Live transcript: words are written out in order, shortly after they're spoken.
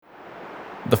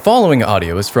The following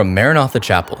audio is from Maranatha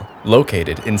Chapel,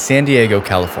 located in San Diego,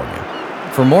 California.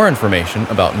 For more information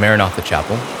about Maranatha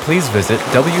Chapel, please visit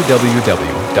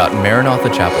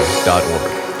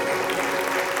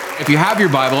www.maranathachapel.org. If you have your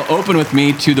Bible, open with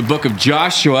me to the book of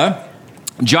Joshua,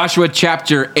 Joshua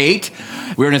chapter 8.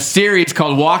 We're in a series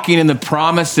called Walking in the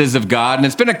Promises of God, and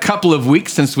it's been a couple of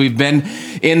weeks since we've been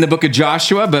in the book of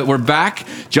Joshua, but we're back,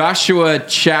 Joshua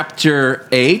chapter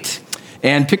 8.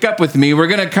 And pick up with me. We're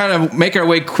going to kind of make our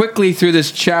way quickly through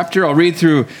this chapter. I'll read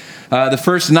through the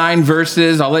first 9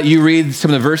 verses. I'll let you read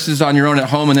some of the verses on your own at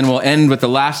home, and then we'll end with the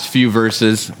last few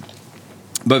verses.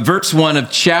 But verse 1 of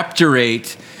chapter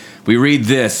 8, we read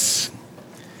this.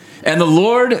 And the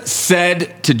Lord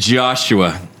said to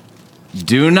Joshua,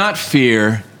 "Do not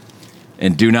fear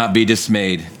and do not be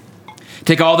dismayed.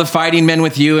 Take all the fighting men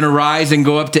with you and arise and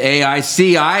go up to Ai.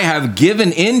 See, I have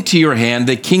given into your hand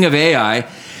the king of Ai,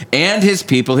 and his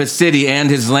people, his city, and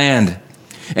his land.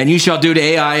 And you shall do to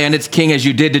Ai and its king as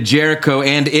you did to Jericho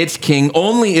and its king.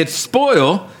 Only its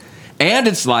spoil and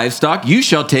its livestock you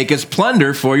shall take as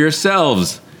plunder for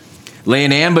yourselves. Lay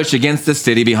an ambush against the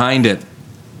city behind it."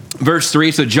 Verse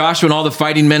 3, so Joshua and all the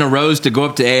fighting men arose to go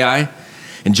up to Ai.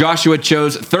 And Joshua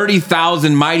chose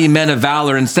 30,000 mighty men of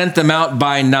valor and sent them out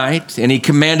by night. And he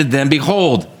commanded them,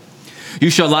 "Behold, you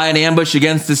shall lie in ambush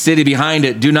against the city behind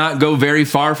it. Do not go very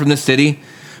far from the city,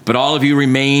 but all of you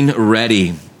remain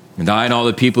ready. And I and all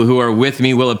the people who are with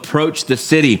me will approach the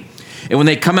city. And when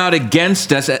they come out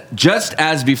against us, just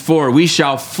as before, we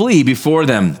shall flee before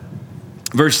them."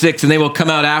 Verse 6, and they will come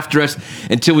out after us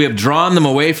until we have drawn them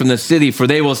away from the city, for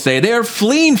they will say, "They are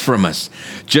fleeing from us,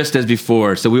 just as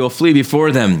before. So we will flee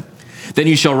before them. Then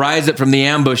you shall rise up from the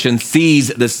ambush and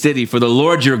seize the city, for the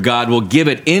Lord your God will give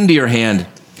it into your hand.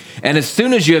 And as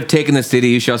soon as you have taken the city,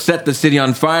 you shall set the city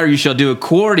on fire. You shall do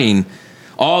according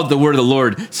all the word of the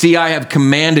Lord. See, I have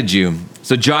commanded you."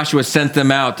 So Joshua sent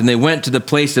them out, and they went to the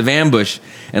place of ambush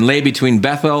and lay between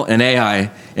Bethel and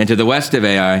Ai and to the west of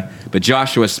Ai. But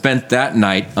Joshua spent that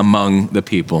night among the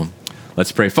people.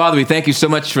 Let's pray. Father, we thank you so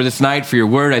much for this night, for your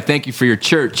word. I thank you for your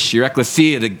church, your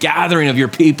ecclesia, the gathering of your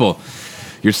people.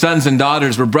 Your sons and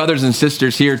daughters, we're brothers and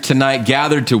sisters here tonight,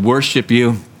 gathered to worship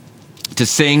you, to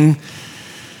sing,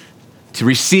 to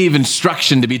receive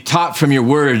instruction, to be taught from your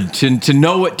word, to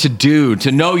know what to do,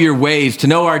 to know your ways, to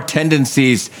know our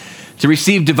tendencies, to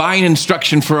receive divine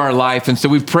instruction for our life. And so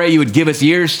we pray you would give us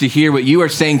ears to hear what you are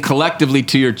saying collectively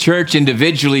to your church,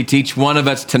 individually to each one of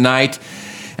us tonight.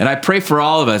 And I pray for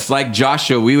all of us, like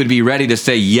Joshua, we would be ready to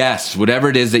say yes. Whatever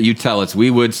it is that you tell us, we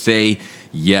would say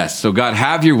yes. So God,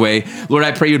 have your way. Lord,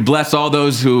 I pray you'd bless all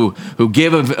those who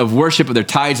give of worship of their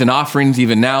tithes and offerings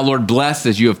even now. Lord, bless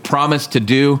as you have promised to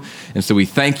do. And so we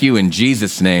thank you in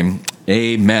Jesus' name.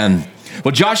 Amen.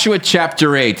 Well, Joshua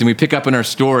chapter 8, and we pick up in our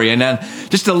story. And then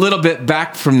just a little bit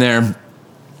back from there.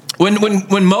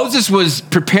 When Moses was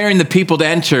preparing the people to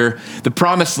enter the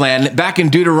promised land, back in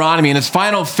Deuteronomy, in his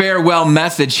final farewell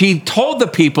message, he told the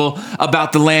people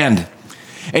about the land.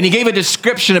 And he gave a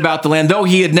description about the land. Though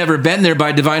he had never been there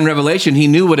by divine revelation, he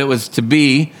knew what it was to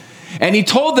be. And he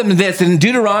told them this in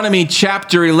Deuteronomy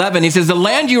chapter 11. He says, "The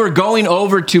land you are going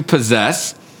over to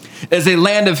possess is a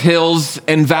land of hills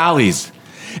and valleys."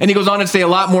 And he goes on to say a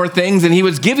lot more things. And he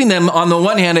was giving them, on the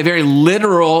one hand, a very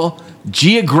literal,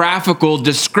 geographical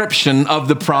description of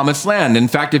the promised land. In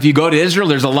fact, if you go to Israel,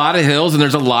 there's a lot of hills and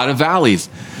there's a lot of valleys.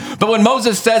 But when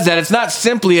Moses says that, it's not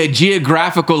simply a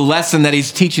geographical lesson that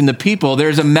he's teaching the people.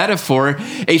 There's a metaphor,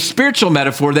 a spiritual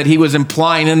metaphor that he was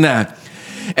implying in that.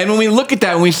 And when we look at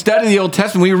that, when we study the Old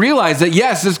Testament, we realize that,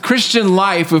 yes, this Christian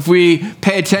life, if we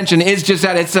pay attention, is just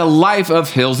that. It's a life of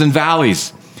hills and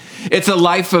valleys. It's a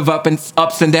life of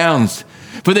ups and downs.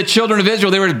 For the children of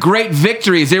Israel, there were great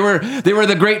victories. There were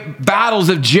the great battles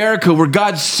of Jericho where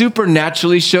God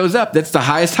supernaturally shows up. That's the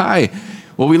highest high.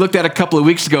 Well, we looked at a couple of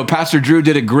weeks ago. Pastor Drew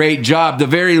did a great job. The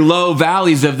very low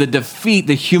valleys of the defeat,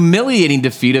 the humiliating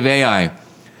defeat of Ai.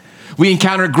 We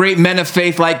encounter great men of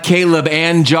faith like Caleb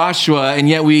and Joshua, and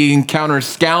yet we encounter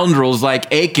scoundrels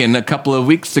like Achan a couple of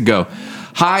weeks ago.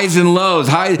 Highs and lows,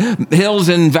 high hills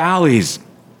and valleys.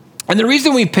 And the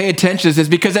reason we pay attention to this is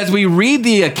because as we read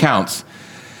the accounts,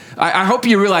 I hope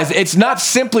you realize it's not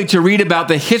simply to read about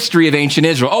the history of ancient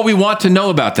Israel. Oh, we want to know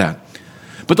about that.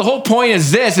 But the whole point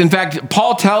is this. In fact,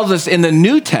 Paul tells us in the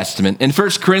New Testament, in 1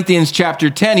 Corinthians chapter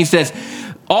 10, he says,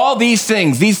 all these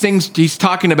things he's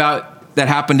talking about that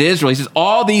happened to Israel. He says,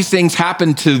 all these things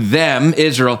happened to them,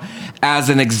 Israel, as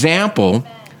an example,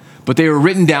 but they were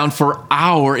written down for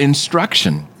our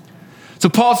instruction. So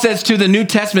Paul says to the New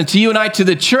Testament, to you and I, to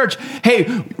the church,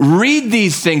 hey, read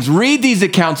these things, read these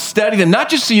accounts, study them, not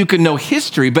just so you can know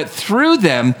history, but through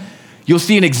them, you'll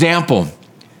see an example.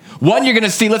 One, you're going to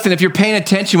see, listen, if you're paying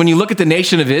attention, when you look at the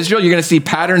nation of Israel, you're going to see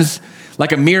patterns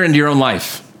like a mirror into your own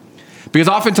life. Because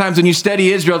oftentimes when you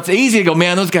study Israel, it's easy to go,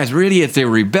 man, those guys were idiots. They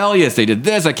were rebellious. They did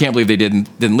this. I can't believe they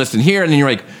didn't listen here. And then you're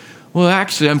like, well,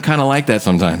 actually, I'm kind of like that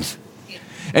sometimes.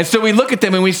 And so we look at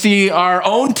them and we see our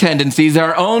own tendencies,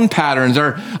 our own patterns,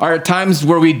 our times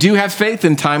where we do have faith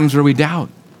and times where we doubt.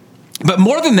 But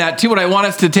more than that, too, what I want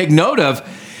us to take note of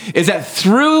is that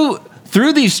through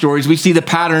these stories, we see the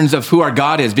patterns of who our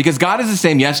God is, because God is the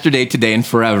same yesterday, today, and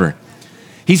forever.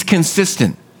 He's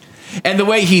consistent. And the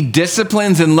way he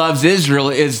disciplines and loves Israel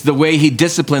is the way he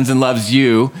disciplines and loves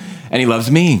you, and he loves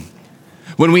me.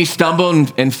 When we stumble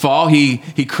and fall, he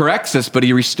corrects us, but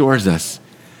he restores us.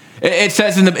 It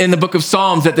says in the book of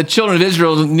Psalms that the children of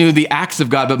Israel knew the acts of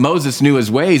God, but Moses knew his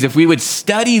ways. If we would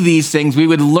study these things, we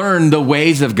would learn the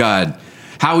ways of God,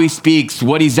 how he speaks,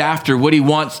 what he's after, what he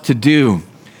wants to do.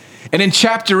 And in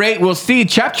chapter 8, we'll see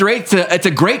chapter 8, it's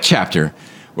a great chapter.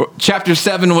 Chapter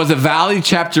 7 was a valley.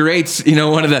 Chapter 8's,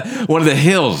 one of the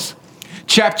hills.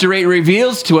 Chapter 8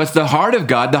 reveals to us the heart of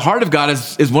God. The heart of God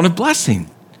is one of blessing.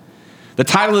 The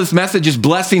title of this message is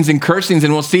Blessings and Cursings,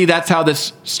 and we'll see that's how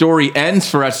this story ends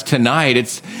for us tonight.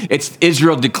 It's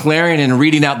Israel declaring and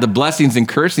reading out the blessings and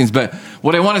cursings. But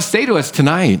what I want to say to us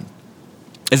tonight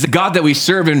is the God that we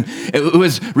serve, and who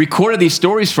has recorded these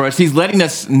stories for us, he's letting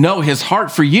us know his heart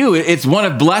for you. It's one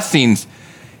of blessings.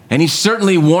 And he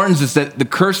certainly warns us that the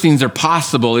cursings are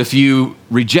possible if you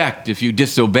reject, if you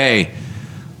disobey.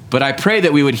 But I pray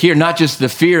that we would hear not just the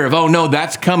fear of, oh no,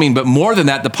 that's coming, but more than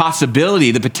that, the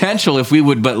possibility, the potential, if we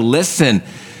would but listen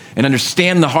and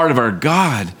understand the heart of our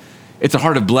God. It's a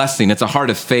heart of blessing. It's a heart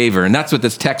of favor. And that's what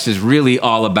this text is really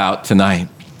all about tonight.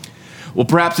 Well,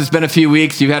 perhaps it's been a few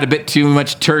weeks. You've had a bit too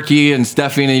much turkey and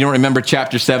stuffing, and you don't remember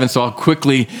chapter 7, so I'll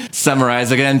quickly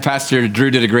summarize. Again, Pastor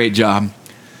Drew did a great job.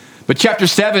 But chapter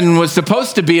 7 was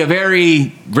supposed to be a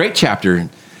very great chapter.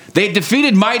 They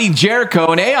defeated mighty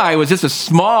Jericho, and Ai was just a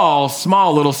small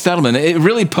little settlement. It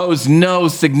really posed no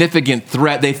significant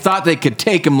threat. They thought they could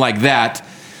take them like that.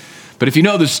 But if you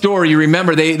know the story, you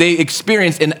remember they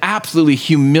experienced an absolutely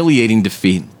humiliating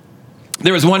defeat.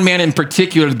 There was one man in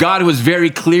particular. God was very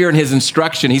clear in his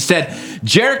instruction. He said,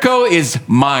 Jericho is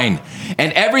mine,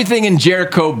 and everything in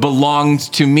Jericho belongs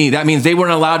to me. That means they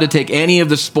weren't allowed to take any of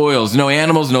the spoils, no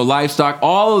animals, no livestock.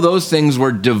 All of those things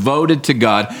were devoted to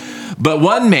God. But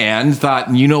one man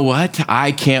thought, you know what?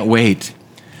 I can't wait.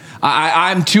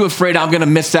 I'm too afraid I'm going to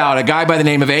miss out. A guy by the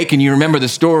name of Achan, you remember the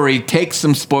story, takes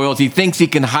some spoils. He thinks he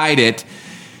can hide it.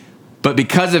 But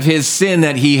because of his sin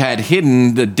that he had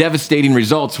hidden, the devastating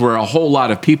results were a whole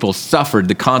lot of people suffered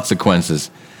the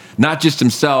consequences. Not just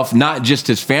himself, not just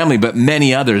his family, but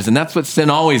many others. And that's what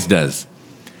sin always does.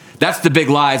 That's the big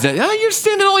lie, is that, your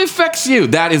sin, it only affects you.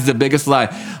 That is the biggest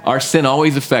lie. Our sin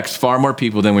always affects far more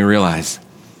people than we realize.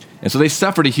 And so they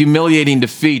suffered a humiliating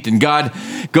defeat. And God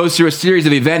goes through a series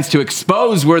of events to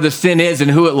expose where the sin is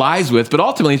and who it lies with, but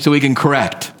ultimately so he can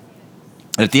correct.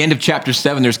 And at the end of chapter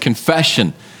 7, there's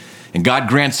confession. And God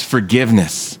grants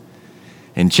forgiveness.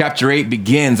 And chapter 8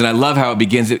 begins, and I love how it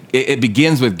begins. It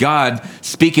begins with God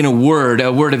speaking a word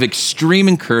of extreme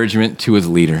encouragement to his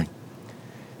leader. And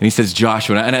he says,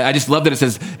 Joshua, and I just love that it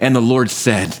says, and the Lord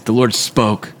said, the Lord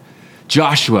spoke.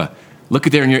 Joshua, look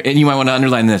at there, and you might want to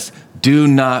underline this, do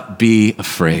not be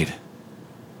afraid.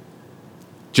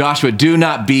 Joshua, do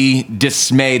not be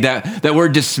dismayed. That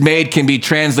word dismayed can be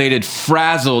translated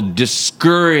frazzled,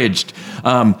 discouraged,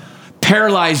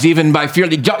 paralyzed even by fear.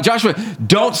 Joshua,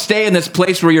 don't stay in this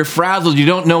place where you're frazzled. You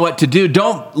don't know what to do.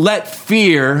 Don't let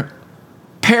fear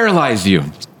paralyze you.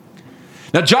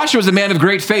 Now, Joshua is a man of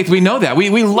great faith. We know that.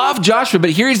 We love Joshua,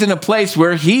 but here he's in a place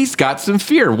where he's got some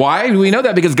fear. Why do we know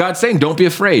that? Because God's saying, don't be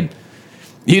afraid.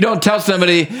 You don't tell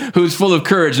somebody who's full of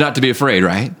courage not to be afraid,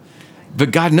 right?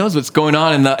 But God knows what's going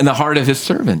on in the heart of his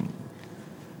servant.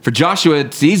 For Joshua,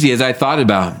 it's easy, as I thought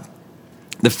about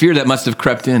the fear that must have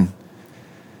crept in.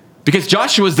 Because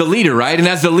Joshua is the leader, right? And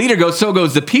as the leader goes, so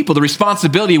goes the people. The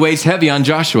responsibility weighs heavy on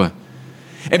Joshua.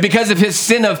 And because of his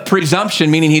sin of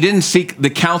presumption, meaning he didn't seek the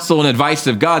counsel and advice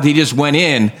of God, he just went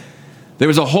in, there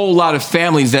was a whole lot of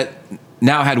families that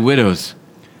now had widows.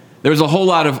 There was a whole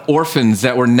lot of orphans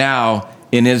that were now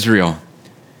in Israel.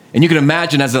 And you can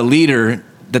imagine as a leader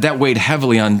that weighed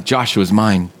heavily on Joshua's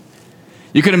mind.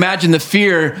 You can imagine the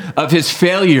fear of his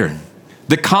failure,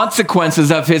 the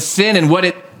consequences of his sin and what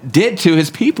it did to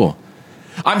his people.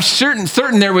 I'm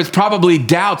certain there was probably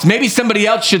doubts. Maybe somebody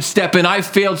else should step in. I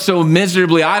failed so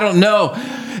miserably. I don't know.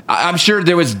 I'm sure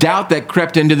there was doubt that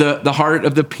crept into the heart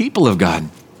of the people of God.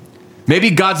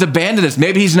 Maybe God's abandoned us.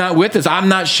 Maybe he's not with us. I'm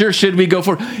not sure. Should we go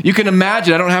forward? You can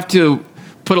imagine. I don't have to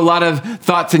put a lot of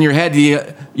thoughts in your head.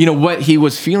 what he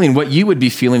was feeling, what you would be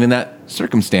feeling in that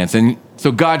circumstance. And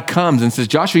so God comes and says,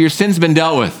 Joshua, your sin's been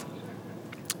dealt with.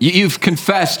 You've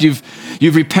confessed, you've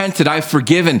repented, I've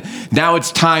forgiven. Now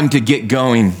it's time to get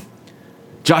going.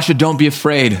 Joshua, don't be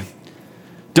afraid.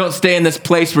 Don't stay in this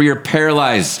place where you're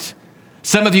paralyzed.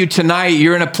 Some of you tonight,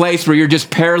 you're in a place where you're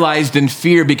just paralyzed in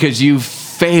fear because you've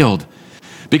failed.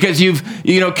 Because you've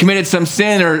committed some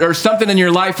sin or something in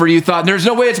your life where you thought, there's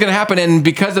no way it's going to happen. And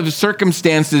because of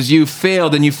circumstances, you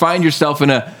failed and you find yourself in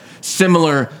a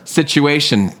similar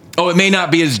situation. Oh, it may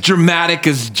not be as dramatic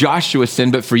as Joshua's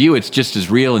sin, but for you, it's just as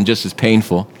real and just as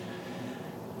painful.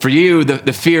 For you,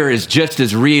 the fear is just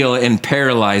as real and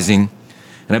paralyzing.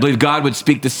 And I believe God would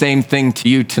speak the same thing to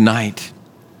you tonight.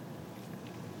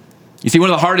 You see, one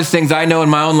of the hardest things I know in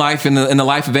my own life, in the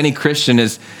life of any Christian,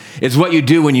 is what you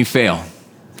do when you fail.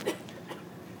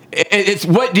 It's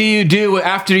what do you do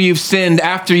after you've sinned,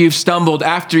 after you've stumbled,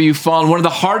 after you've fallen. One of the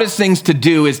hardest things to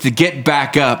do is to get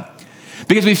back up.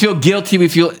 Because we feel guilty, we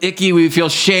feel icky, we feel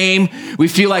shame, we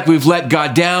feel like we've let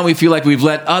God down, we feel like we've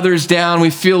let others down, we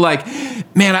feel like,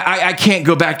 man, I can't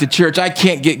go back to church, I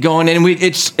can't get going, and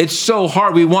it's so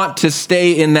hard. We want to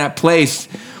stay in that place.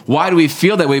 Why do we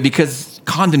feel that way? Because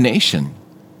condemnation.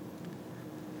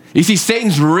 You see,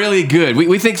 Satan's really good.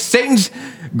 We think Satan's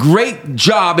great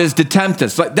job is to tempt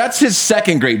us. Like, that's his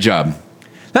second great job.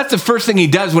 That's the first thing he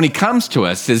does when he comes to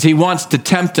us, is he wants to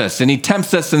tempt us, and he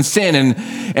tempts us in sin,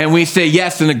 and we say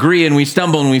yes and agree, and we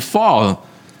stumble and we fall.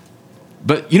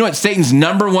 But you know what Satan's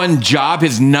number one job,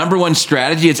 his number one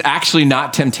strategy, is actually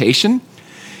not temptation.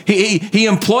 He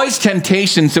employs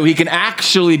temptation so he can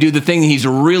actually do the thing he's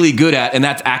really good at, and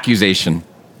that's accusation.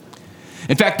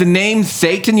 In fact, the name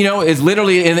Satan, is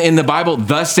literally in the Bible,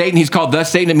 the Satan. He's called the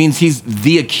Satan. It means he's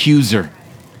the accuser.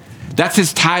 That's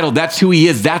his title. That's who he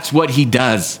is. That's what he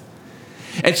does.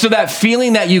 And so that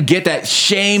feeling that you get, that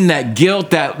shame, that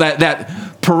guilt,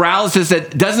 that paralysis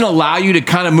that doesn't allow you to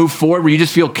kind of move forward, where you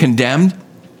just feel condemned.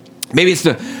 Maybe it's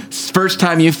the first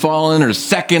time you've fallen, or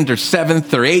second or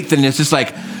seventh or eighth, and it's just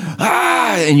like,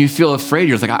 and you feel afraid.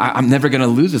 You're like, I'm never going to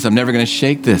lose this. I'm never going to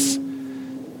shake this.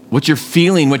 What you're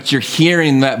feeling, what you're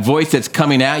hearing, that voice that's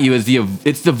coming at you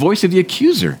it's the voice of the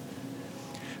accuser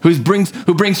who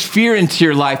brings fear into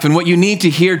your life. And what you need to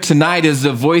hear tonight is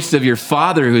the voice of your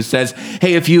Father who says,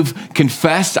 hey, if you've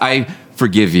confessed, I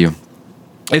forgive you.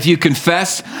 If you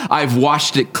confess, I've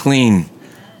washed it clean.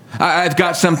 I've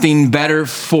got something better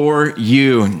for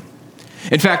you.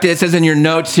 In fact, it says in your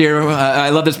notes here, I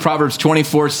love this, Proverbs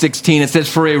 24:16. It says,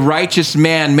 for a righteous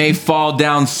man may fall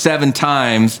down 7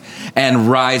 times and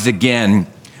rise again,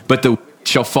 but the wicked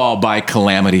shall fall by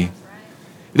calamity.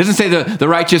 It doesn't say the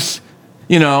righteous,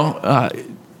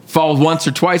 fall once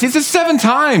or twice. It says 7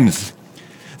 times.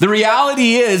 The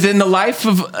reality is, in the life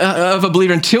of a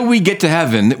believer, until we get to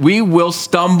heaven, we will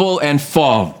stumble and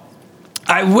fall.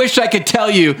 I wish I could tell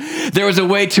you there was a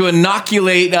way to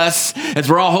inoculate us, as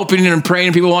we're all hoping and praying,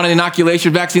 and people want an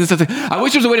inoculation vaccine and stuff. I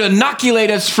wish there was a way to inoculate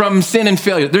us from sin and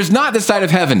failure. There's not this side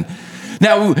of heaven.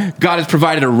 Now, God has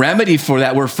provided a remedy for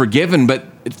that. We're forgiven, but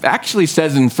it actually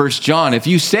says in 1 John, if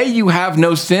you say you have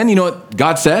no sin, you know what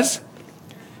God says?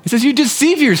 He says, you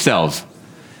deceive yourselves.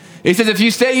 He says, if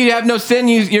you say you have no sin,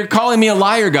 you're calling me a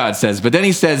liar, God says. But then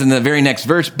he says in the very next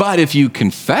verse, but if you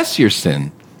confess your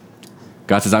sin,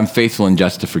 God says, I'm faithful and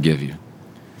just to forgive you.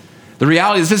 The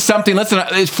reality is, this is something, listen,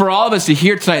 it's for all of us to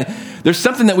hear tonight. There's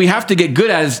something that we have to get good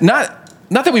at. It's not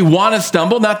that we want to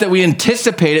stumble, not that we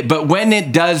anticipate it, but when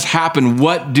it does happen,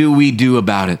 what do we do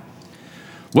about it?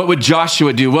 What would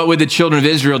Joshua do? What would the children of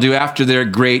Israel do after their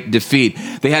great defeat?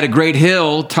 They had a great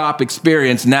hilltop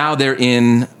experience. Now they're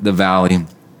in the valley.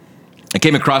 I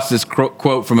came across this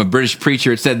quote from a British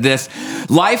preacher. It said this: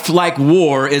 life, like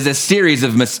war, is a series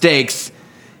of mistakes.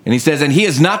 And he says, and he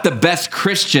is not the best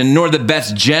Christian nor the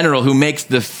best general who makes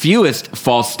the fewest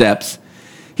false steps.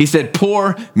 He said,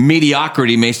 poor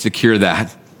mediocrity may secure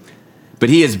that. But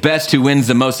he is best who wins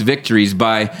the most victories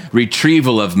by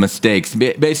retrieval of mistakes.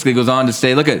 Basically goes on to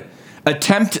say,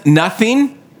 attempt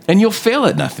nothing and you'll fail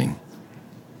at nothing.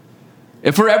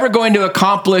 If we're ever going to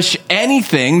accomplish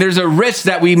anything, there's a risk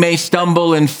that we may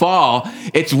stumble and fall.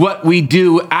 It's what we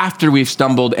do after we've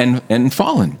stumbled and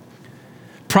fallen.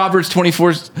 Proverbs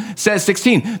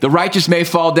 24:16, the righteous may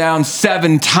fall down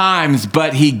 7 times,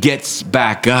 but he gets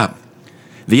back up.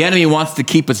 The enemy wants to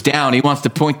keep us down. He wants to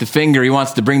point the finger. He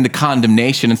wants to bring the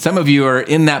condemnation. And some of you are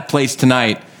in that place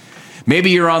tonight.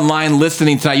 Maybe you're online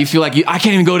listening tonight. You feel like, I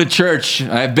can't even go to church.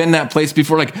 I've been in that place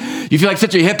before. You feel like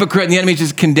such a hypocrite, and the enemy's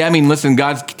just condemning. Listen,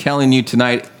 God's telling you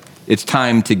tonight, it's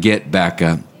time to get back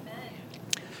up. Amen.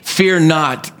 Fear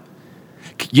not.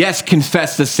 Yes,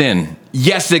 confess the sin.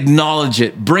 Yes, acknowledge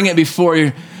it. Bring it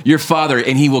before your Father,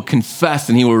 and he will confess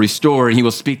and he will restore and he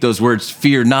will speak those words,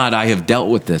 fear not, I have dealt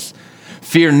with this.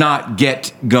 Fear not,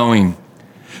 get going.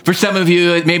 For some of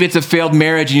you, maybe it's a failed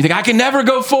marriage and you think, I can never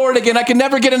go forward again. I can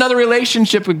never get another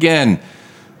relationship again.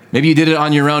 Maybe you did it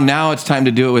on your own. Now it's time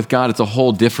to do it with God. It's a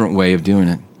whole different way of doing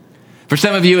it. For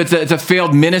some of you, it's a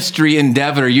failed ministry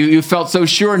endeavor. You felt so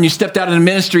sure and you stepped out of the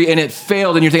ministry and it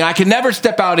failed and you're thinking, I can never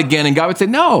step out again. And God would say,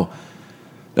 no,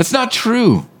 that's not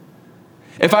true.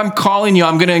 If I'm calling you,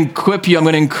 I'm going to equip you. I'm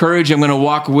going to encourage you. I'm going to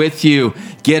walk with you.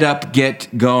 Get up,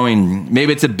 get going.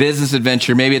 Maybe it's a business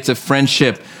adventure. Maybe it's a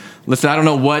friendship. Listen, I don't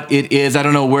know what it is. I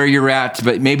don't know where you're at,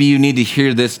 but maybe you need to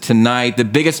hear this tonight. The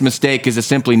biggest mistake is to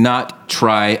simply not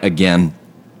try again.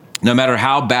 No matter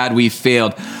how bad we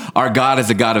failed, our God is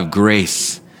a God of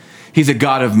grace. He's a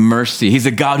God of mercy. He's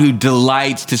a God who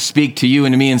delights to speak to you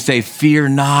and to me and say, fear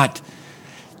not.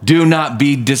 Do not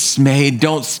be dismayed.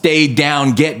 Don't stay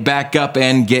down. Get back up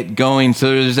and get going. So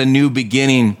there's a new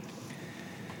beginning.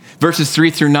 Verses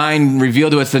 3-9 reveal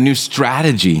to us a new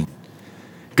strategy.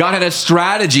 God had a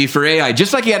strategy for Ai,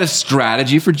 just like he had a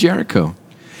strategy for Jericho.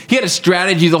 He had a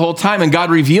strategy the whole time, and God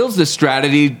reveals this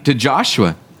strategy to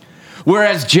Joshua.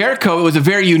 Whereas Jericho, it was a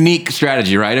very unique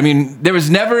strategy, right? I mean, there was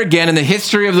never again in the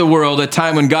history of the world a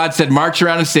time when God said, march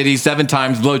around a city 7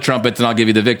 times, blow trumpets, and I'll give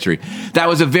you the victory. That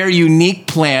was a very unique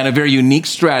plan, a very unique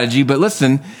strategy. But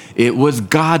listen, it was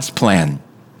God's plan.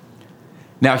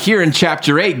 Now here in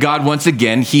chapter 8, God, once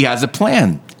again, he has a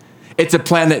plan. It's a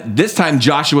plan that this time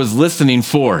Joshua was listening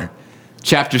for.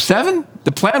 Chapter 7,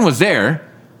 the plan was there,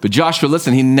 but Joshua,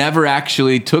 listen, he never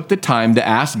actually took the time to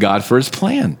ask God for his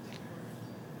plan.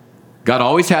 God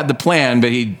always had the plan,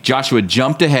 but Joshua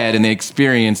jumped ahead and they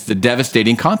experienced the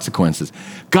devastating consequences.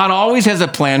 God always has a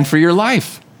plan for your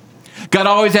life. God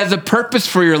always has a purpose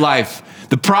for your life.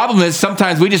 The problem is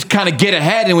sometimes we just kind of get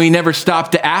ahead and we never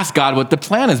stop to ask God what the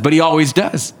plan is, but he always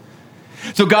does.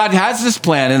 So God has this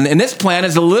plan, and this plan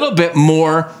is a little bit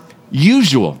more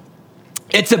usual.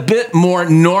 It's a bit more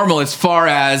normal as far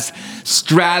as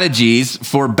strategies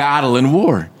for battle and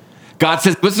war. God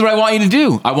says, this is what I want you to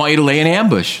do. I want you to lay an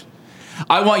ambush.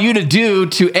 I want you to do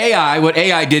to Ai what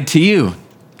Ai did to you.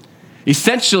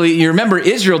 Essentially, you remember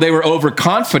Israel, they were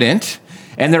overconfident,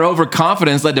 and their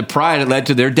overconfidence led to pride. It led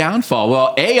to their downfall.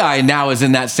 Well, Ai now is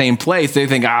in that same place. They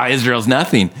think, Israel's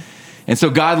nothing. And so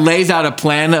God lays out a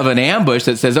plan of an ambush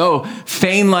that says,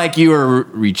 feign like you are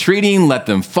retreating, let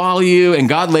them follow you. And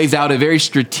God lays out a very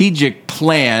strategic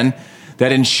plan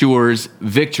that ensures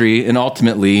victory and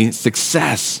ultimately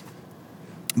success.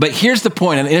 But here's the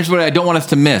point, and here's what I don't want us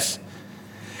to miss.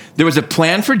 There was a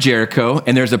plan for Jericho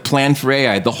and there's a plan for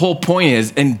Ai. The whole point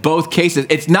is, in both cases,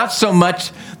 it's not so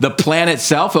much the plan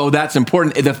itself. That's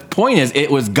important. The point is, it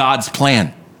was God's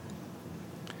plan.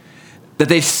 That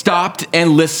they stopped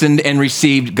and listened and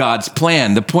received God's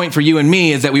plan. The point for you and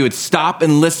me is that we would stop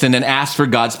and listen and ask for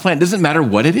God's plan. It doesn't matter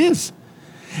what it is.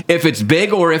 If it's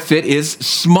big or if it is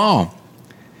small.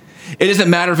 It doesn't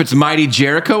matter if it's mighty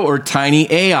Jericho or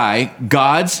tiny Ai.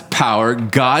 God's power,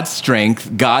 God's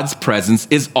strength, God's presence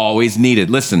is always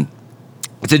needed. Listen,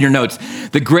 it's in your notes.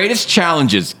 The greatest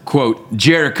challenges, quote,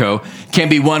 Jericho, can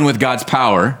be won with God's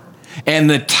power. And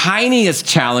the tiniest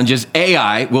challenges,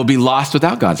 Ai, will be lost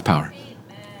without God's power.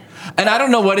 And I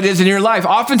don't know what it is in your life.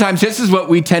 Oftentimes, this is what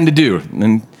we tend to do.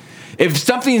 And if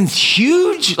something's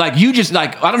huge, like you just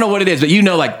like, I don't know what it is, but you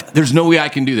know, like, there's no way I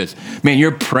can do this. Man,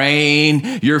 you're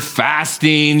praying, you're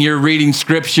fasting, you're reading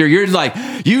scripture. You're like,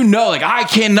 like, I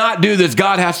cannot do this.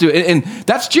 God has to. And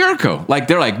that's Jericho. Like,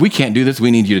 they're like, we can't do this.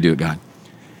 We need you to do it, God.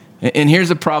 And here's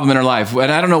the problem in our life.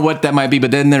 And I don't know what that might be,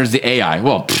 but then there's the Ai.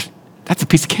 Well, that's a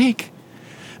piece of cake.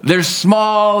 They're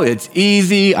small, it's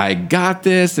easy, I got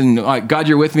this, and God,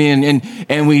 you're with me,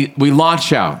 and we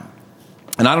launch out.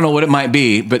 And I don't know what it might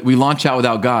be, but we launch out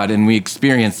without God, and we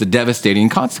experience the devastating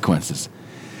consequences.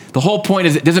 The whole point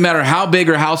is, it doesn't matter how big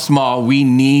or how small, we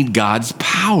need God's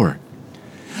power.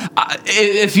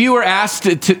 If you were asked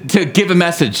to give a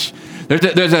message,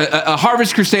 there's a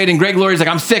Harvest Crusade, and Greg Laurie's like,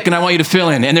 I'm sick, and I want you to fill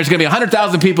in, and there's going to be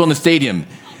 100,000 people in the stadium,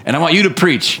 and I want you to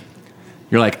preach.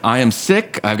 You're like, I am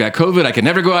sick. I've got COVID. I can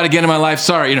never go out again in my life.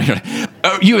 Sorry.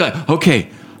 You're like, okay.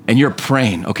 And you're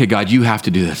praying. Okay, God, you have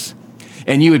to do this.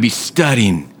 And you would be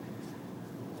studying.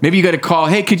 Maybe you got a call.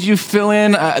 Hey, could you fill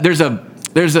in? There's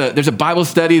a Bible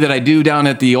study that I do down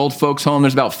at the old folks home.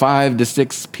 There's about 5 to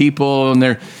 6 people, and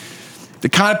they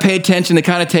kind of pay attention. They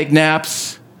kind of take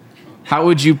naps. How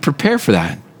would you prepare for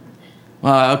that?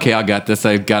 Well, okay, I got this.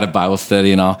 I've got a Bible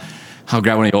study, and I'll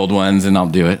grab one of the old ones, and I'll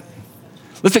do it.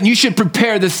 Listen, you should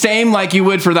prepare the same like you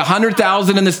would for the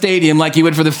 100,000 in the stadium, like you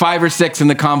would for the 5 or 6 in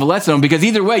the convalescent home, because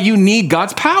either way, you need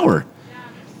God's power.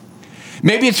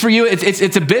 Maybe it's for you,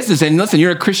 it's a business. And listen, you're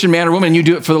a Christian man or woman and you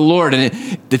do it for the Lord.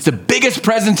 And it's the biggest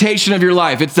presentation of your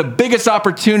life. It's the biggest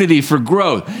opportunity for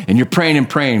growth. And you're praying and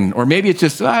praying. Or maybe it's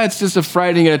just a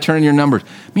Friday, you got to turn in your numbers.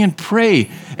 Man,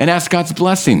 pray and ask God's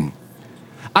blessing.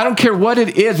 I don't care what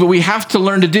it is, but we have to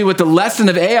learn to do what the lesson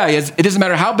of Ai is. It doesn't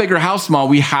matter how big or how small,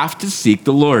 we have to seek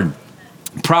the Lord.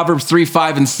 Proverbs 3,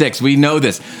 5, and 6, we know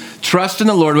this. Trust in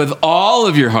the Lord with all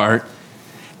of your heart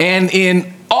and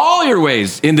in all your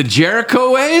ways, in the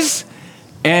Jericho ways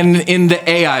and in the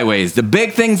Ai ways, the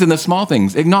big things and the small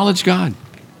things. Acknowledge God.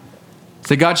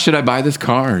 Say, God, should I buy this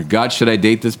car? God, should I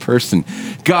date this person?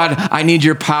 God, I need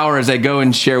your power as I go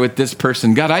and share with this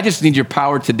person. God, I just need your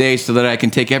power today so that I can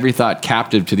take every thought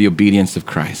captive to the obedience of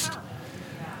Christ.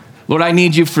 Lord, I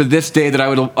need you for this day that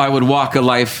I would walk a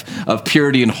life of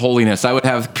purity and holiness. I would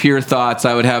have pure thoughts.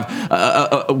 I would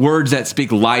have words that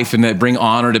speak life and that bring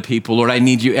honor to people. Lord, I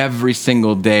need you every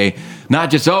single day.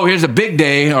 Not just, here's a big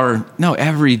day, or no,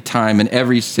 every time in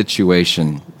every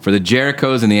situation for the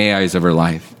Jerichos and the Ais of our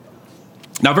life.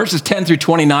 Now, verses 10 through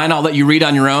 29, I'll let you read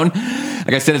on your own.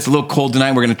 Like I said, it's a little cold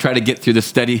tonight. We're going to try to get through the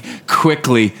study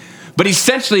quickly. But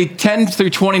essentially, 10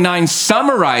 through 29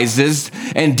 summarizes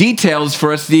and details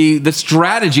for us the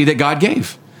strategy that God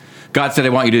gave. God said, I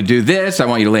want you to do this. I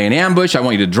want you to lay an ambush. I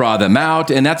want you to draw them out.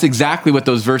 And that's exactly what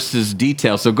those verses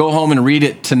detail. So go home and read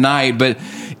it tonight. But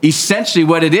essentially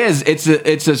what it is, it's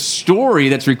a story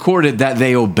that's recorded that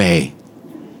they obey.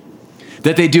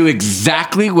 That they do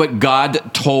exactly what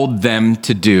God told them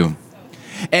to do.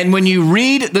 And when you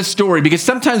read the story, because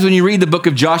sometimes when you read the book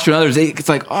of Joshua and others, it's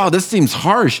like, this seems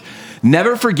harsh.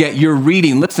 Never forget you're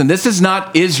reading. Listen, this is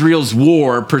not Israel's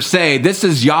war per se. This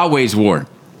is Yahweh's war.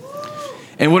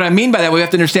 And what I mean by that, we have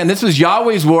to understand this was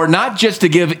Yahweh's war, not just to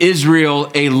give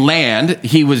Israel a land.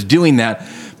 He was doing that.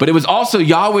 But it was also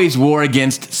Yahweh's war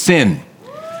against sin,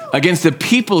 against the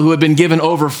people who had been given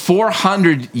over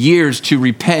 400 years to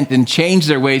repent and change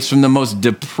their ways from the most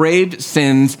depraved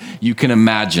sins you can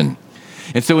imagine.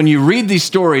 And so when you read these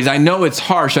stories, I know it's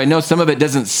harsh. I know some of it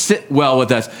doesn't sit well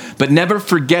with us, but never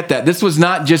forget that this was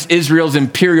not just Israel's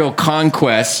imperial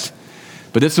conquest,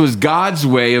 but this was God's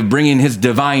way of bringing his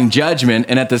divine judgment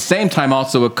and at the same time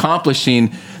also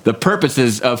accomplishing the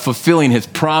purposes of fulfilling his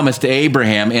promise to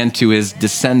Abraham and to his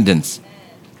descendants.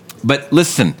 But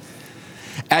listen,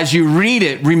 as you read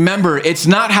it, remember, it's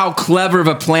not how clever of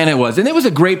a plan it was. And it was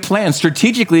a great plan.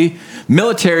 Strategically,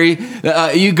 military,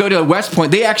 you go to West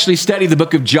Point, they actually study the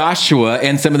book of Joshua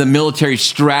and some of the military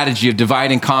strategy of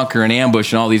divide and conquer and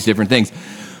ambush and all these different things.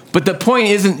 But the point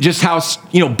isn't just how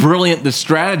brilliant the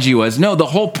strategy was. No, the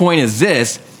whole point is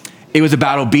this. It was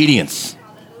about obedience.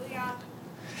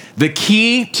 The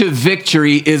key to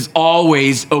victory is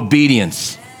always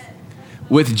obedience.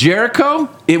 With Jericho,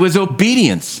 it was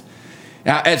obedience.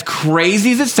 Now, as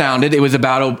crazy as it sounded, it was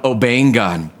about obeying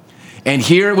God. And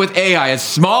here with Ai, as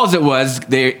small as it was,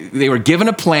 they were given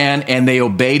a plan and they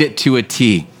obeyed it to a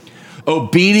T.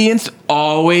 Obedience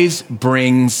always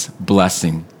brings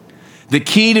blessing. The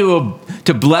key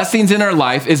to blessings in our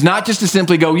life is not just to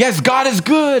simply go, yes, God is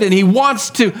good and he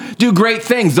wants to do great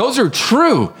things. Those are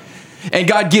true. And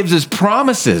God gives us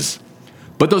promises.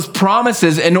 But those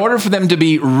promises, in order for them to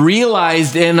be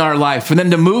realized in our life, for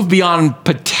them to move beyond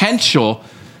potential,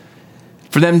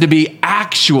 for them to be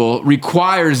actual,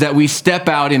 requires that we step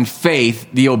out in faith,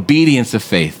 the obedience of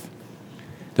faith.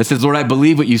 That says, Lord, I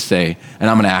believe what you say, and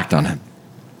I'm going to act on it.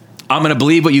 I'm going to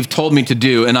believe what you've told me to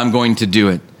do, and I'm going to do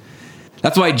it.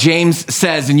 That's why James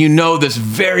says, and you know this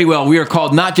very well, we are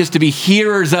called not just to be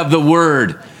hearers of the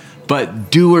word,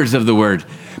 but doers of the word.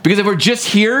 Because if we're just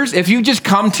hearers, if you just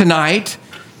come tonight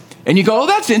and you go,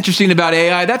 that's interesting about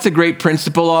Ai, that's a great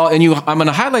principle, and I'm going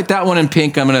to highlight that one in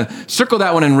pink, I'm going to circle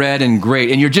that one in red, and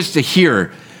great, and you're just a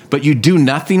hearer, but you do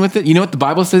nothing with it, you know what the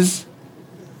Bible says?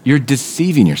 You're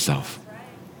deceiving yourself.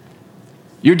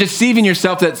 You're deceiving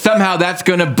yourself that somehow that's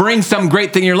going to bring some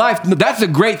great thing in your life. That's a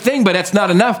great thing, but that's not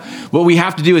enough. What we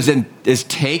have to do is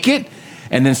take it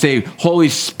and then say, Holy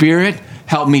Spirit,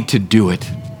 help me to do it.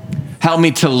 Help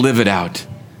me to live it out.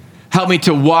 Help me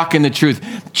to walk in the truth.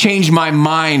 Change my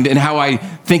mind and how I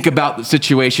think about the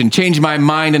situation. Change my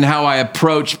mind and how I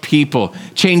approach people.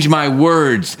 Change my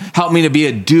words. Help me to be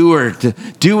a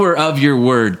doer of your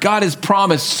word. God has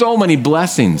promised so many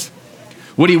blessings.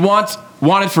 What he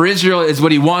wanted for Israel is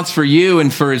what he wants for you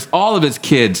and for all of his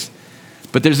kids.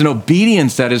 But there's an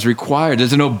obedience that is required.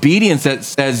 There's an obedience that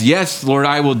says, yes, Lord,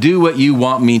 I will do what you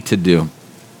want me to do.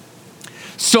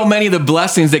 So many of the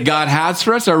blessings that God has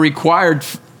for us are required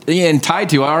and tied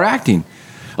to our acting.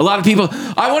 A lot of people,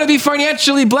 I want to be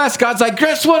financially blessed. God's like,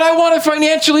 guess what? I want to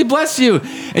financially bless you.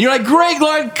 And you're like, great,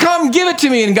 Lord, come give it to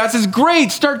me. And God says,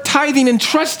 great, start tithing and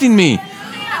trusting me.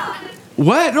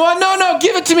 What? No,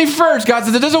 give it to me first. God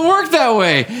says, it doesn't work that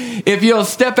way. If you'll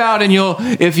step out and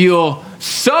if you'll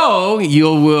sow, you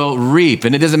will reap.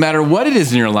 And it doesn't matter what it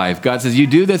is in your life. God says, you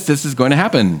do this, this is going to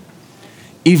happen.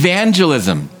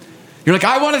 Evangelism. You're like,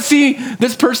 I want to see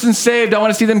this person saved. I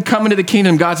want to see them come into the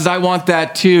kingdom. God says, I want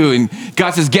that too. And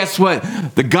God says, guess what?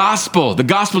 The gospel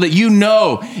that you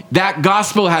know, that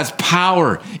gospel has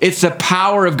power. It's the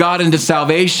power of God into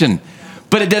salvation.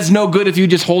 But it does no good if you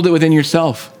just hold it within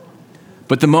yourself.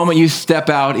 But the moment you step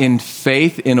out in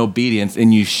faith, in obedience,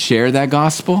 and you share that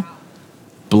gospel,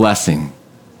 blessing,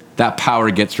 that power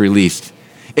gets released.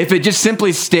 If it just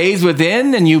simply stays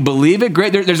within and you believe it,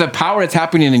 great. There's a power that's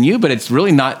happening in you, but it's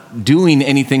really not doing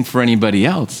anything for anybody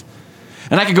else.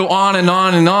 And I could go on and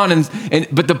on and on.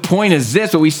 But the point is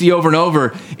this, what we see over and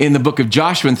over in the book of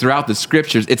Joshua and throughout the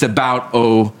scriptures, it's about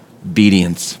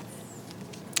obedience.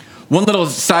 One little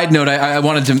side note I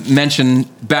wanted to mention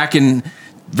back in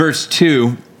verse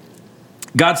 2,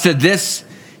 God said this.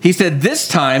 He said, this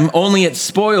time only its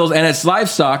spoils and its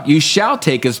livestock you shall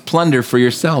take as plunder for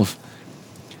yourself.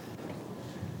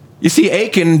 You see,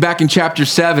 Achan back in chapter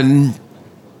 7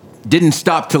 didn't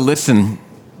stop to listen.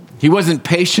 He wasn't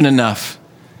patient enough.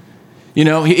 You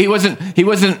know, he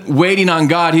wasn't waiting on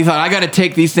God. He thought, I got to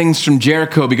take these things from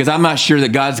Jericho because I'm not sure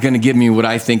that God's going to give me what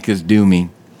I think is due me.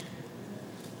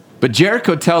 But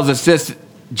Jericho tells us this.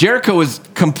 Jericho was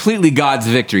completely God's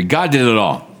victory. God did it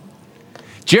all.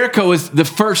 Jericho was the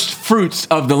first fruits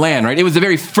of the land, right? It was the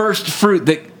very first fruit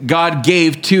that God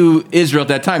gave to Israel at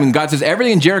that time. And God says,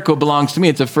 everything in Jericho belongs to me.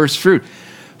 It's a first fruit.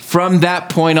 From that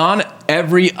point on,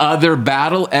 every other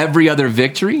battle, every other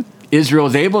victory, Israel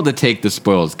is able to take the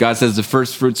spoils. God says the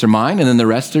first fruits are mine and then the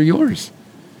rest are yours.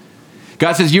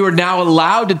 God says you are now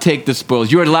allowed to take the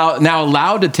spoils. You are now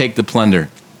allowed to take the plunder.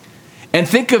 And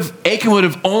think if Achan would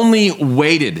have only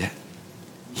waited,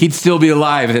 he'd still be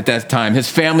alive at that time. His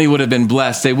family would have been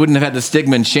blessed. They wouldn't have had the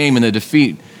stigma and shame and the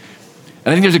defeat. And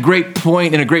I think there's a great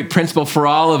point and a great principle for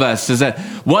all of us is that,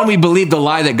 one, we believe the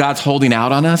lie that God's holding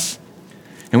out on us.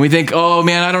 And we think, oh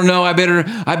man, I don't know, I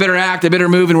better act, I better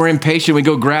move, and we're impatient. We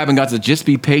go grab, and God says, just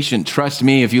be patient, trust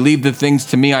me. If you leave the things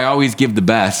to me, I always give the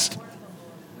best.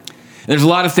 And there's a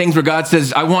lot of things where God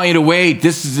says, I want you to wait.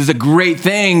 This is a great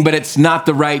thing, but it's not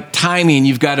the right timing.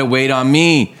 You've got to wait on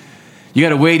me. You got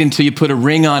to wait until you put a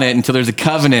ring on it, until there's a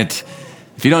covenant.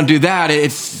 If you don't do that,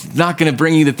 it's not going to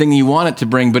bring you the thing you want it to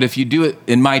bring. But if you do it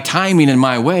in my timing, in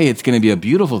my way, it's going to be a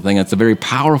beautiful thing. It's a very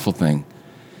powerful thing.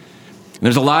 And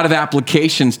there's a lot of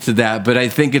applications to that, but I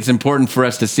think it's important for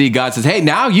us to see God says, hey,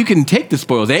 now you can take the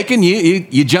spoils. Achan,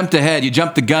 you jumped ahead. You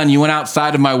jumped the gun. You went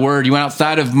outside of my word. You went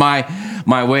outside of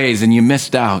my ways, and you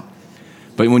missed out.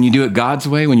 But when you do it God's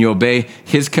way, when you obey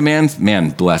his commands,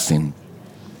 man, blessing.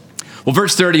 Well,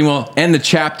 verse 30 will end the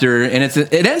chapter, and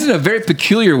it ends in a very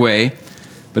peculiar way,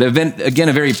 but again,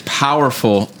 a very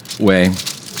powerful way.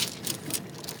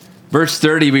 Verse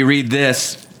 30, we read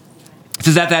this. It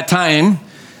says, at that time,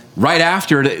 right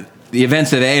after the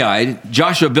events of Ai,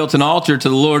 Joshua built an altar to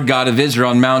the Lord God of Israel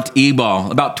on Mount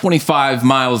Ebal, about 25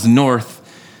 miles north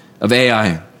of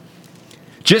Ai.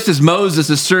 Just as Moses,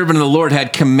 the servant of the Lord,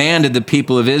 had commanded the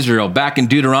people of Israel. Back in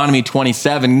Deuteronomy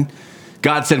 27,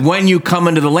 God said, when you come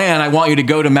into the land, I want you to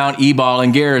go to Mount Ebal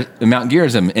and Mount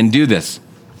Gerizim and do this.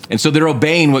 And so they're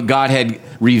obeying what God had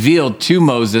revealed to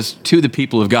Moses, to the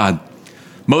people of God.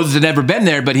 Moses had never been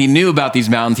there, but he knew about these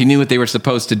mountains. He knew what they were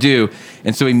supposed to do.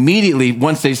 And so immediately,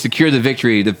 once they secure the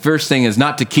victory, the first thing is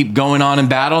not to keep going on in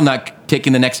battle, not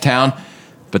taking the next town,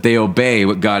 but they obey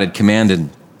what God had commanded.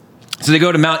 So they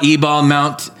go to Mount Ebal,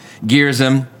 Mount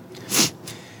Gerizim. It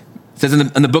says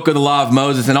in the book of the law of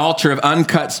Moses, an altar of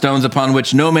uncut stones upon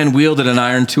which no man wielded an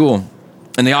iron tool.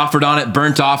 And they offered on it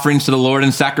burnt offerings to the Lord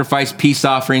and sacrificed peace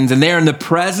offerings. And there in the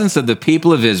presence of the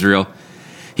people of Israel,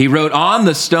 he wrote on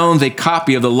the stones a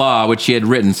copy of the law which he had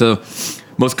written. So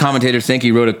most commentators think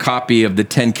he wrote a copy of the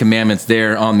 10 Commandments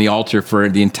there on the altar for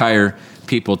the entire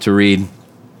people to read.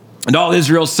 And all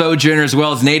Israel's sojourners, as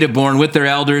well as native-born, with their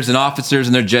elders and officers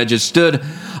and their judges, stood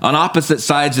on opposite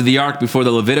sides of the ark before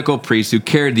the Levitical priests who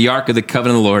carried the ark of the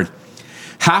covenant of the Lord.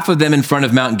 Half of them in front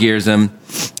of Mount Gerizim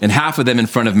and half of them in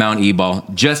front of Mount Ebal,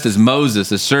 just as Moses,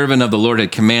 the servant of the Lord,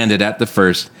 had commanded at the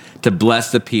first to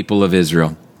bless the people of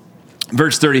Israel.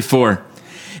 Verse 34,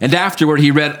 and afterward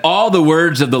he read all the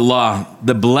words of the law,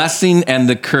 the blessing and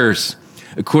the curse,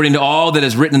 according to all that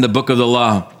is written in the book of the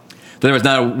law. For there was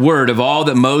not a word of all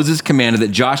that Moses commanded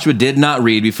that Joshua did not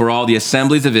read before all the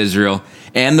assemblies of Israel,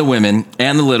 and the women,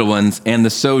 and the little ones, and the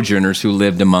sojourners who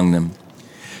lived among them.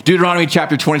 Deuteronomy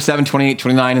chapter 27, 28,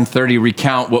 29, and 30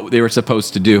 recount what they were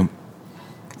supposed to do.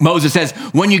 Moses says,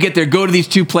 when you get there, go to these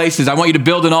two places. I want you to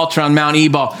build an altar on Mount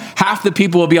Ebal. Half the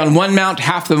people will be on one mount,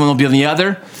 half of them will be on the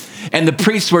other. And the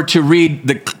priests were to read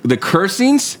the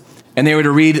cursings, and they were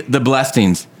to read the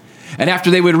blessings. And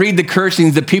after they would read the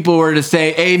cursings, the people were to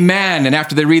say, amen. And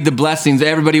after they read the blessings,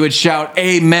 everybody would shout,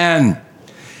 amen.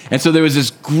 And so there was this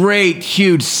great,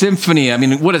 huge symphony. I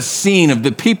mean, what a scene of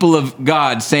the people of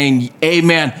God saying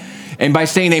amen. And by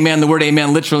saying amen, the word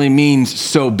amen literally means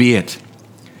so be it.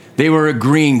 They were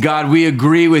agreeing, God, we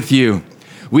agree with you.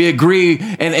 We agree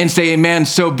and say amen,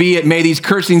 so be it. May these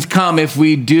cursings come if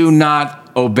we do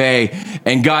not obey.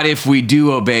 And God, if we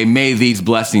do obey, may these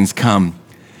blessings come.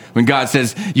 When God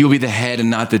says, you'll be the head and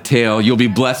not the tail. You'll be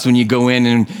blessed when you go in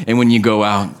and when you go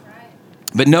out.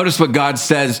 But notice what God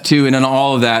says too, and in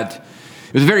all of that,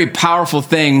 it was a very powerful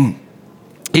thing.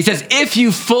 He says, if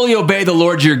you fully obey the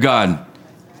Lord your God,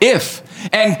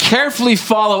 and carefully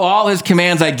follow all his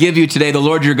commands I give you today, the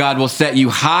Lord your God will set you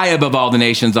high above all the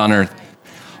nations on earth.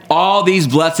 All these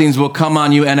blessings will come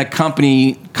on you and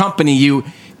accompany you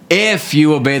if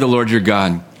you obey the Lord your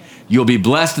God. You'll be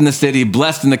blessed in the city,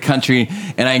 blessed in the country,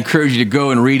 and I encourage you to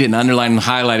go and read it and underline and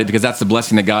highlight it because that's the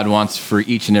blessing that God wants for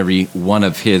each and every one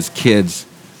of his kids.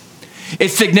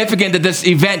 It's significant that this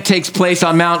event takes place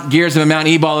on Mount Gerizim and Mount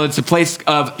Ebal. It's a place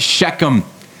of Shechem.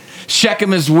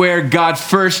 Shechem is where God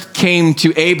first came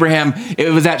to Abraham. It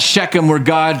was at Shechem where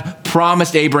God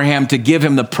promised Abraham to give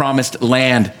him the promised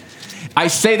land. I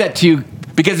say that to you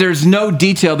because there's no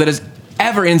detail that is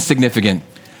ever insignificant.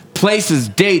 Places,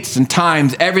 dates, and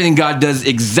times, everything God does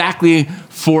exactly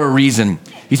for a reason.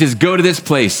 He says, go to this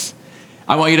place.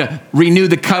 I want you to renew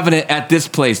the covenant at this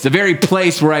place, the very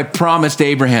place where I promised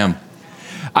Abraham.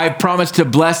 I promised to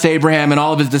bless Abraham and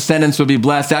all of his descendants will be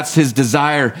blessed. That's his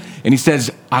desire. And he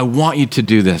says, I want you to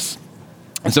do this.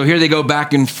 And so here they go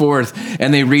back and forth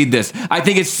and they read this. I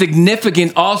think it's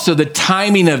significant also the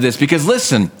timing of this because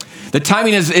listen, the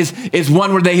timing is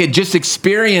one where they had just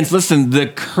experienced, listen, the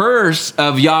curse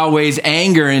of Yahweh's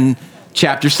anger in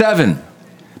chapter 7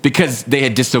 because they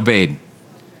had disobeyed.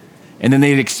 And then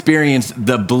they'd experienced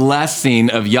the blessing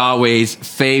of Yahweh's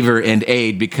favor and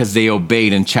aid because they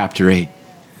obeyed in chapter 8.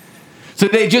 So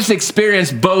they just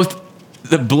experienced both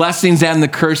the blessings and the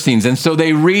cursings. And so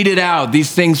they read it out,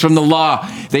 these things from the law.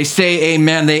 They say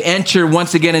amen. They enter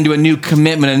once again into a new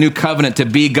commitment, a new covenant to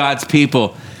be God's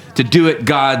people, to do it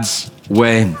God's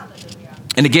way.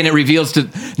 And again, it reveals to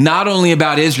not only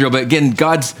about Israel, but again,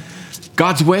 God's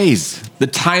ways, the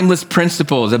timeless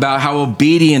principles about how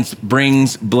obedience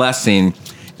brings blessing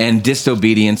and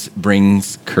disobedience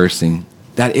brings cursing.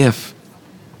 That if.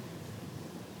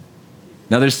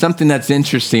 Now there's something that's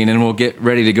interesting, and we'll get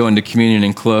ready to go into communion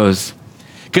and close.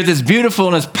 Because as beautiful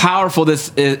and as powerful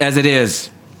as it is,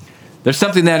 there's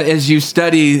something that as you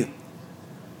study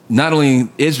not only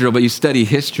Israel, but you study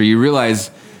history, you realize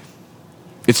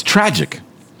it's tragic.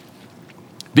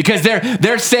 Because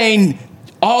they're saying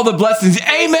all the blessings,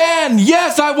 amen,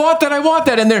 yes, I want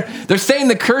that. And they're saying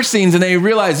the cursings, and they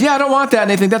realize, yeah, I don't want that.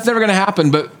 And they think that's never going to happen.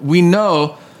 But we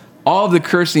know all of the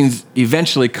cursings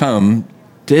eventually come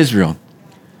to Israel.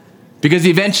 Because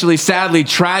eventually, sadly,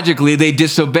 tragically, they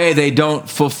disobey. They don't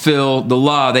fulfill the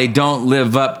law. They don't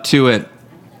live up to it.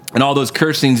 And all those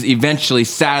cursings eventually,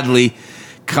 sadly,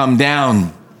 come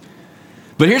down.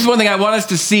 But here's one thing I want us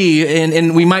to see,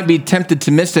 and we might be tempted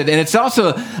to miss it. And it's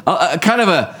also a kind of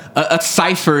a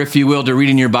cipher, if you will, to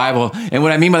reading your Bible. And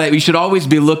what I mean by that, you should always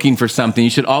be looking for something. You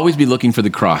should always be looking for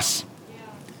the cross.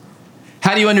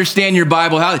 How do you understand your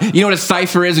Bible? You know what a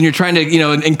cipher is when you're trying to,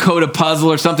 encode a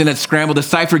puzzle or something that's scrambled? A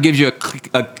cipher gives you a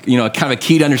kind of a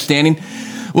key to understanding.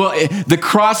 Well, the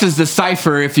cross is the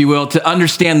cipher, if you will, to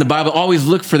understand the Bible. Always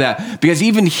look for that. Because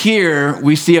even here,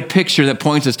 we see a picture that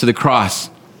points us to the cross.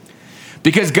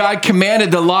 Because God commanded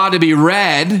the law to be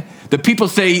read, the people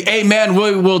say, amen,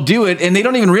 we'll do it. And they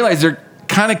don't even realize they're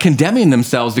kind of condemning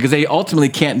themselves because they ultimately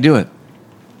can't do it.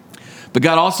 But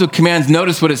God also commands,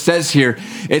 notice what it says here.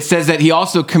 It says that he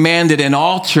also commanded an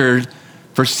altar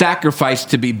for sacrifice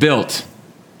to be built.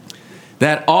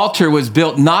 That altar was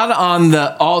built not on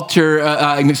the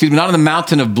not on the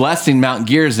mountain of blessing, Mount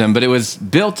Gerizim, but it was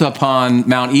built upon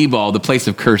Mount Ebal, the place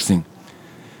of cursing.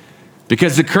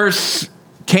 Because the curse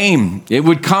came, it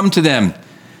would come to them.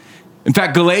 In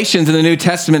fact, Galatians in the New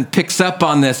Testament picks up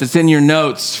on this. It's in your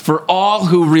notes. For all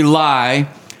who rely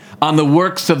on the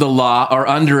works of the law are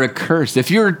under a curse. If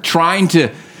you're trying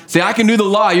to say, I can do the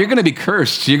law, you're going to be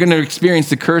cursed. You're going to experience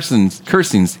the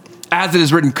cursings. as it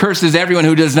is written, cursed is everyone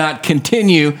who does not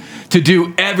continue to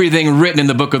do everything written in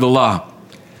the book of the law.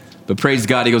 But praise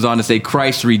God, he goes on to say,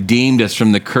 Christ redeemed us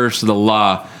from the curse of the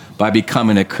law by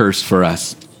becoming a curse for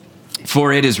us.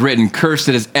 For it is written, cursed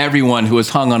is everyone who is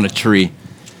hung on a tree.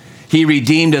 He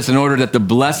redeemed us in order that the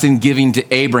blessing given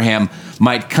to Abraham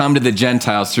might come to the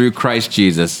Gentiles through Christ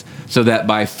Jesus, so that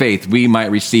by faith we might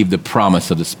receive the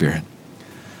promise of the Spirit.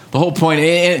 The whole point,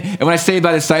 and when I say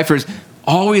about the ciphers,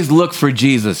 always look for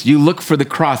Jesus. You look for the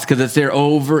cross because it's there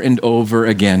over and over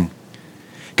again.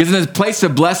 Because in the place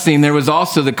of blessing, there was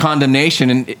also the condemnation.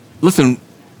 And listen,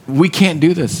 we can't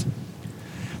do this.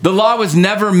 The law was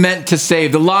never meant to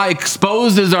save. The law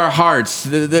exposes our hearts.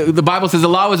 The Bible says the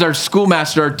law was our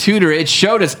schoolmaster, our tutor. It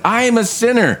showed us, I am a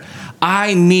sinner.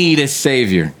 I need a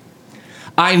Savior.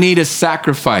 I need a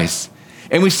sacrifice.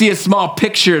 And we see a small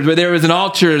picture where there was an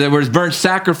altar that was burnt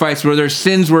sacrifice, where their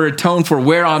sins were atoned for,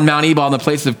 where on Mount Ebal in the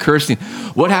place of cursing.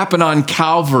 What happened on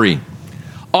Calvary?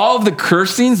 All of the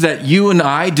cursings that you and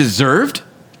I deserved,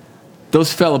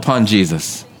 those fell upon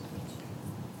Jesus.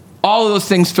 All of those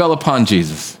things fell upon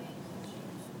Jesus.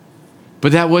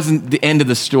 But that wasn't the end of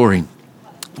the story.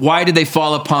 Why did they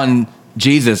fall upon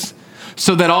Jesus?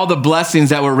 So that all the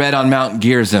blessings that were read on Mount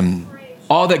Gerizim,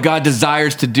 all that God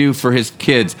desires to do for his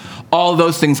kids, all of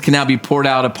those things can now be poured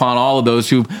out upon all of those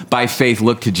who by faith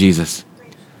look to Jesus.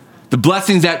 The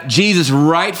blessings that Jesus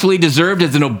rightfully deserved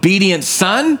as an obedient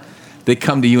son, they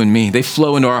come to you and me. They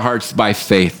flow into our hearts by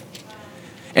faith.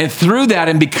 And through that,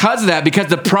 and because of that, because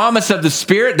the promise of the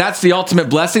Spirit, that's the ultimate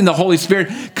blessing, the Holy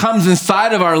Spirit comes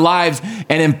inside of our lives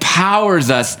and empowers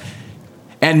us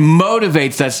and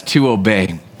motivates us to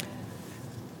obey.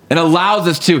 It allows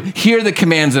us to hear the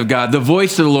commands of God, the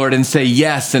voice of the Lord, and say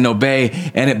yes and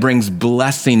obey, and it brings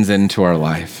blessings into our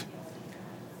life.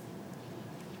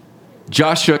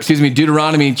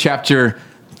 Deuteronomy chapter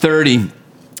 30,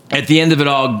 at the end of it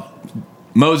all,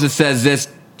 Moses says this,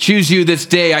 choose you this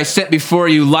day, I set before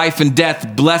you life and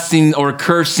death, blessing or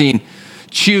cursing.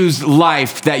 Choose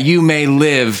life that you may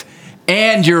live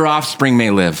and your offspring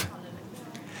may live.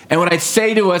 And what I'd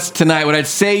say to us tonight, what I'd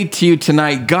say to you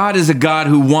tonight, God is a God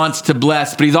who wants to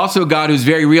bless, but he's also a God who's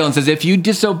very real and says, if you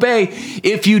disobey,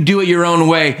 if you do it your own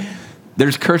way,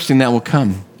 there's cursing that will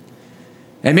come.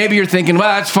 And maybe you're thinking,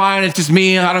 well, that's fine, it's just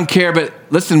me, I don't care. But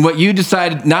listen, what you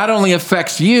decide not only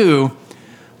affects you,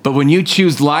 but when you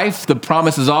choose life, the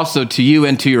promise is also to you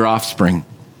and to your offspring.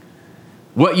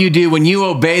 What you do, when you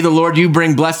obey the Lord, you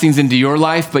bring blessings into your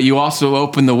life, but you also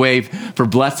open the way for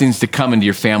blessings to come into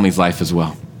your family's life as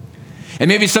well. And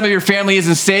maybe some of your family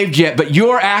isn't saved yet, but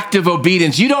your act of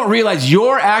obedience, you don't realize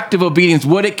your act of obedience,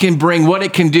 what it can bring, what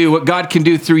it can do, what God can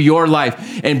do through your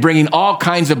life, and bringing all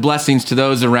kinds of blessings to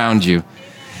those around you.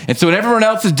 And so when everyone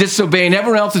else is disobeying,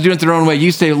 everyone else is doing it their own way,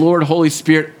 you say, Lord, Holy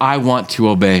Spirit, I want to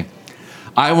obey.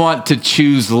 I want to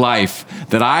choose life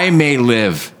that I may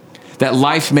live, that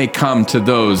life may come to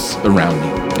those around me.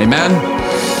 Amen?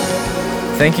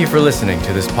 Thank you for listening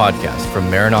to this podcast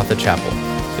from Maranatha Chapel.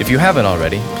 If you haven't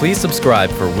already, please subscribe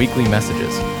for weekly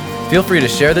messages. Feel free to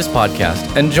share this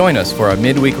podcast and join us for our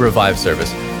midweek Revive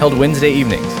service held Wednesday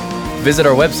evenings. Visit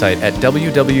our website at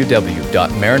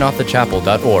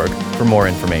www.maranathachapel.org for more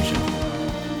information.